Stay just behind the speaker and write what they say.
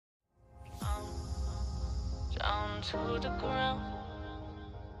to the ground.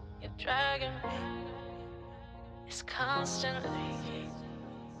 You're dragging me. It's constantly.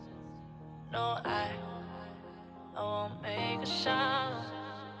 No, I won't make a sound.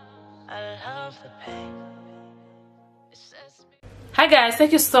 I love the pain. It sets me. Hi guys,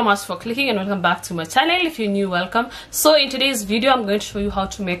 thank you so much for clicking and welcome back to my channel. If you're new, welcome. So in today's video, I'm going to show you how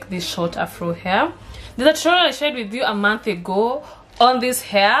to make this short afro hair. There's a tutorial I shared with you a month ago on this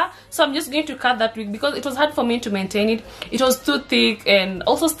hair, so I'm just going to cut that wig because it was hard for me to maintain it. It was too thick, and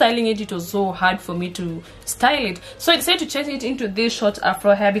also styling it was so hard for me to style it. So I decided to change it into this short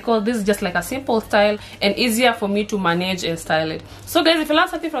afro hair because this is just like a simple style and easier for me to manage and style it. So guys, if you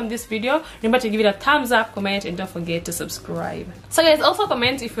learned something from this video, remember to give it a thumbs up, comment, and don't forget to subscribe. So guys, also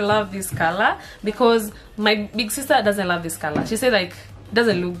comment if you love this color, because my big sister doesn't love this color. She said like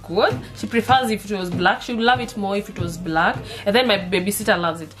doesn't look good. She prefers if it was black. She would love it more if it was black, and then my babysitter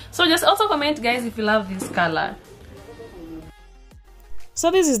loves it. So just also comment guys if you love this color. So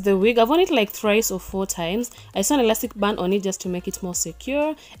this is the wig. I've worn it like 3 or 4 times. I saw an elastic band on it just to make it more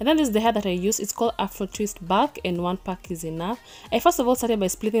secure, and then this is the hair that I use. It's called Afro twist back, and 1 pack is enough. I first of all started by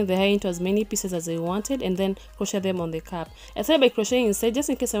splitting the hair into as many pieces as I wanted and then crochet them on the cap. I started by crocheting inside just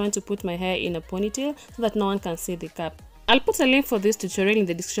in case I want to put my hair in a ponytail so that no one can see the cap. I'll put a link for this tutorial in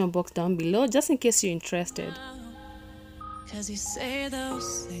the description box down below just in case you're interested. Cause you say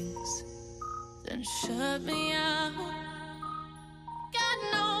those things, then shut me out. Got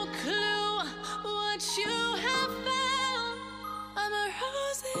no clue what you have found. I'm a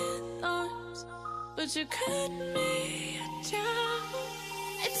rose in thorns, but you cut me down.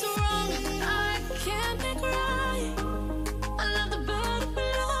 It's wrong, I can't make right. I love the bird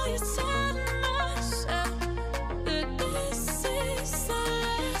below you, said myself.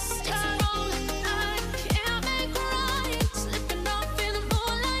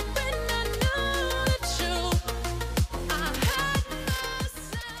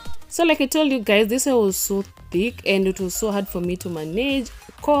 So like I told you guys, this hair was so thick and it was so hard for me to manage,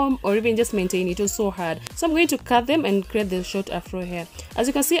 comb, or even just maintain. It was so hard. So I'm going to cut them and create the short afro hair. As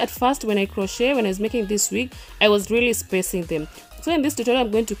you can see, at first when I was making this wig, I was really spacing them. So in this tutorial,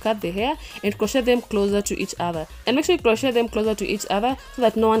 I'm going to cut the hair and crochet them closer to each other. And make sure you crochet them closer to each other so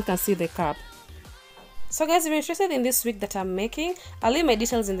that no one can see the cap. So guys, if you're interested in this wig that I'm making, I'll leave my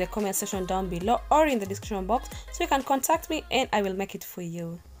details in the comment section down below or in the description box, so you can contact me and I will make it for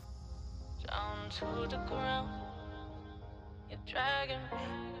you. Down to the ground, you're dragging me.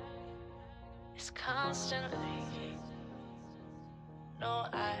 It's constantly. No,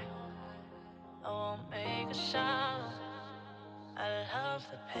 I won't make a sound. I love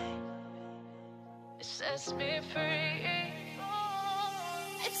the pain. It sets me free.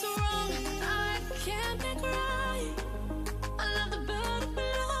 It's wrong, I can't make right. I love the bird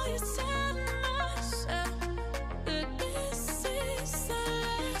below you, said myself. But this is the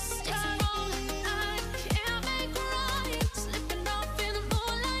last time.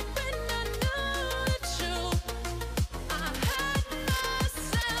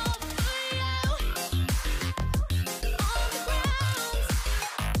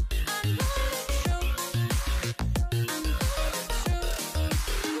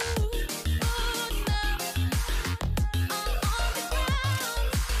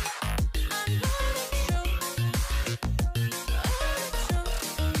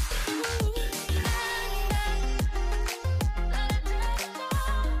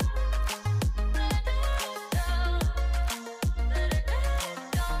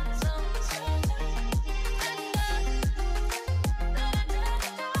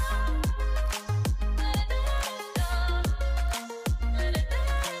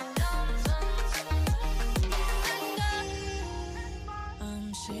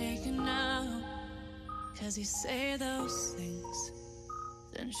 Cause you say those things,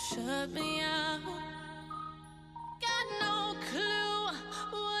 then shut me out. Got no clue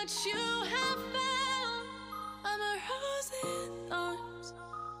what you have found. I'm a rose in thorns,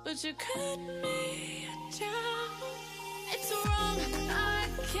 but you cut me down. It's wrong, I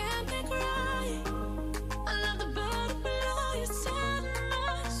can't make right. I love the bird below you, said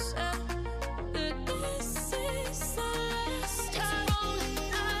myself. But this is the last time.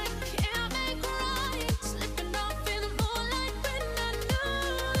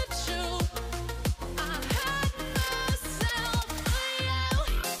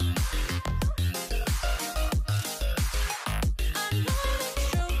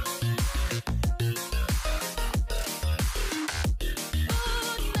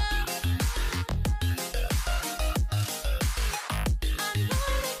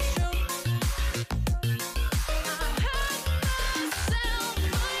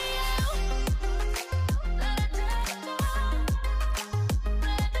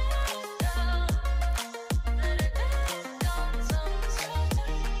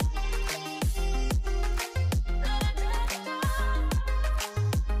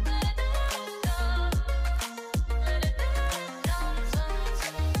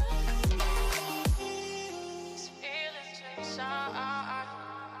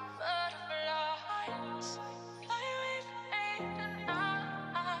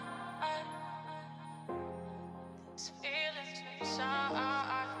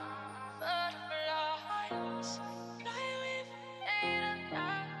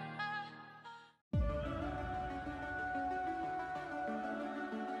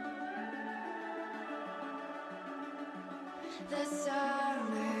 The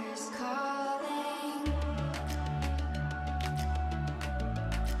summer's calling.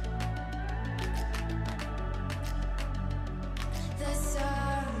 The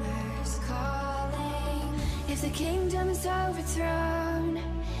summer's calling. If the kingdom is overthrown,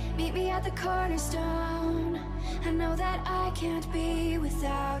 meet me at the cornerstone. I know that I can't be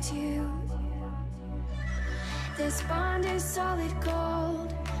without you. This bond is solid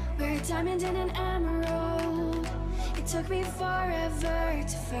gold. We're a diamond and an emerald. It took me forever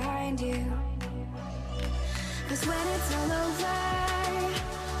to find you. 'Cause when it's all over,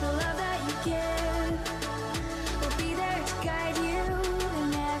 the love that you give will be there to guide you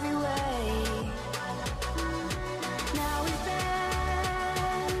in every way. Now we've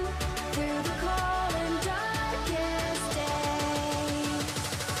been through the cold and darkest days.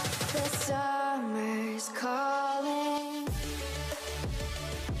 The summer's calling.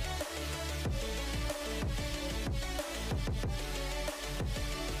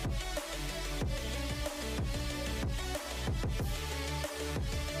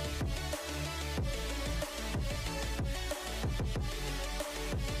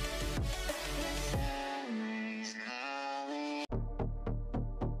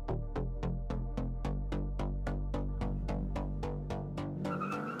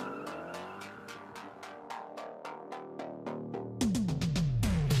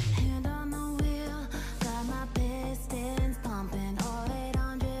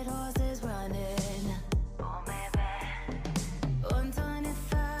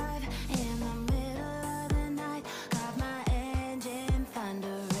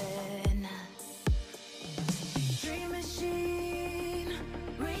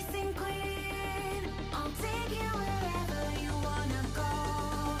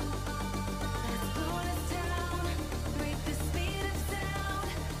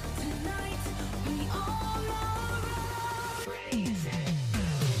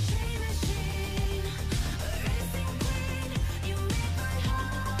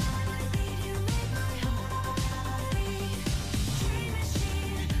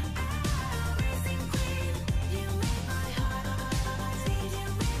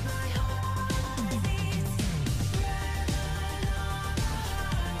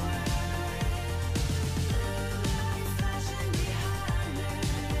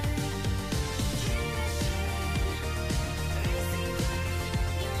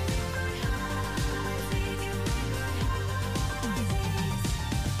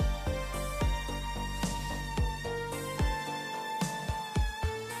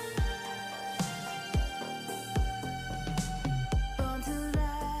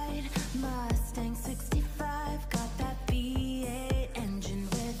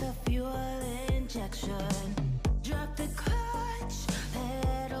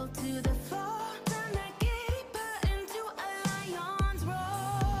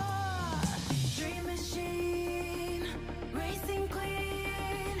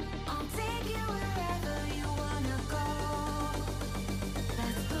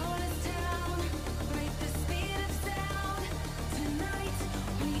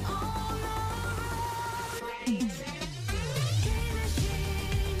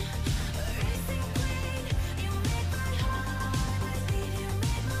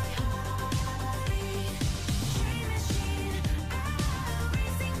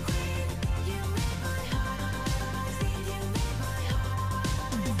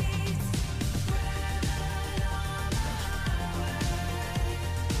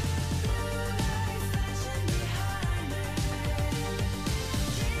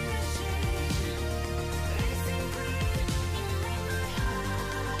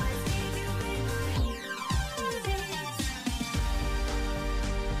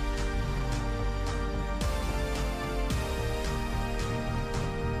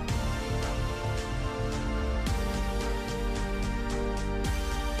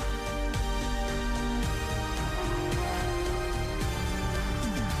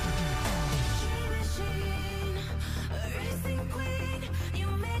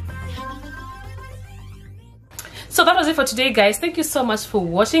 So that was it for today, guys. Thank you so much for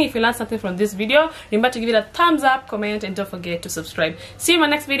watching. If you learned something from this video, remember to give it a thumbs up, comment, and don't forget to subscribe. See you in my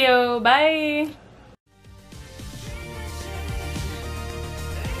next video. Bye.